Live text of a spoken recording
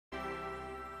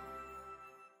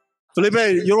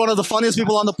Felipe, you're one of the funniest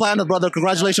people on the planet, brother.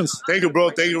 Congratulations. Thank you, bro.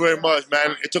 Thank you very much,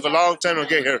 man. It took a long time to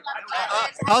get here.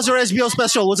 How's your HBO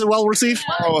special? Was it well received?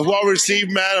 Oh, well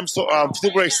received, man. I'm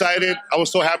super excited. I was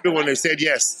so happy when they said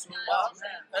yes.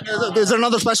 Is there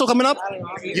another special coming up?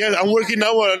 Yeah, I'm working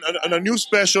now on a new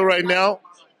special right now,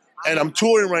 and I'm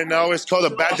touring right now. It's called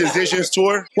the Bad Decisions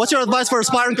Tour. What's your advice for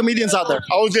aspiring comedians out there?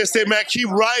 I would just say, man, keep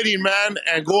writing, man,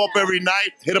 and go up every night,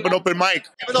 hit up an open mic.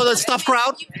 Even though that's a tough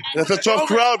crowd? That's a tough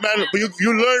crowd, man, but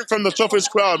you learn from the toughest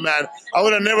crowd, man. I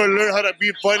would have never learned how to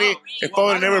be funny if I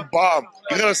would have never bombed.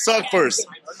 You gotta suck first.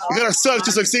 You gotta suck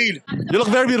to succeed. You look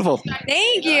very beautiful.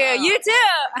 Thank you. You too.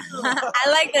 I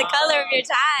like the color of your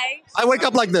tie. I wake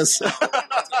up like this.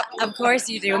 Of course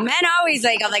you do. Men always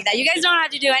wake up like that. You guys don't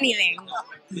have to do anything.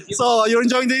 So you're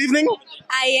enjoying the evening?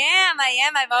 I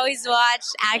am. I've always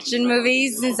watched action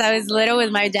movies since I was little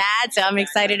with my dad, so I'm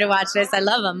excited to watch this. I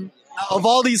love them. Of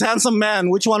all these handsome men,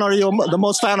 which one are you the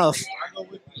most fan of?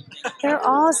 They're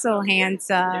all so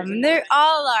handsome. They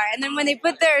all are. And then when they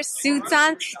put their suits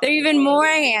on, they're even more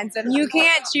handsome. You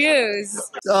can't choose.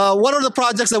 What are the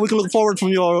projects that we can look forward from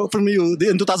you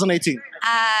in 2018?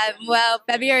 Well,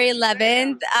 February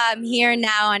 11th, Here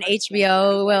Now on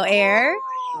HBO will air.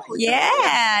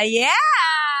 Yeah,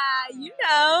 you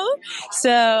know.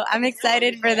 So I'm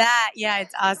excited for that. Yeah,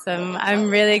 it's awesome.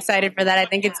 I'm really excited for that. I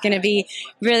think it's going to be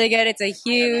really good. It's a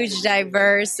huge,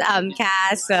 diverse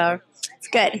cast, so it's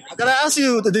good. I gotta ask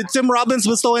you, did Tim Robbins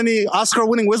bestow any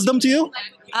Oscar-winning wisdom to you?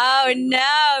 Oh,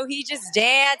 no, he just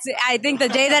danced. I think the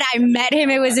day that I met him,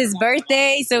 it was his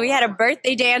birthday, so we had a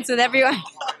birthday dance with everyone.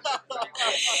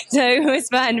 So it was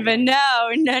fun, but no.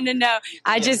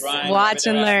 I just watch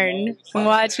and learn.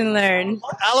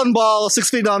 Alan Ball, 6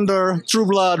 Feet Under, True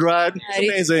Blood, right? It's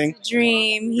amazing.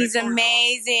 Dream. He's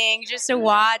amazing. Just to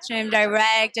watch him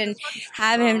direct and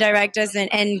have him direct us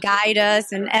and guide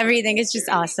us and everything. It's just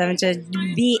awesome to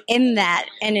be in that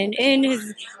and in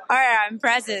his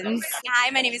presence.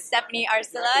 Hi, my name is Stephanie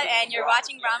Arcila, and you're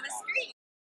watching Rama's Screen.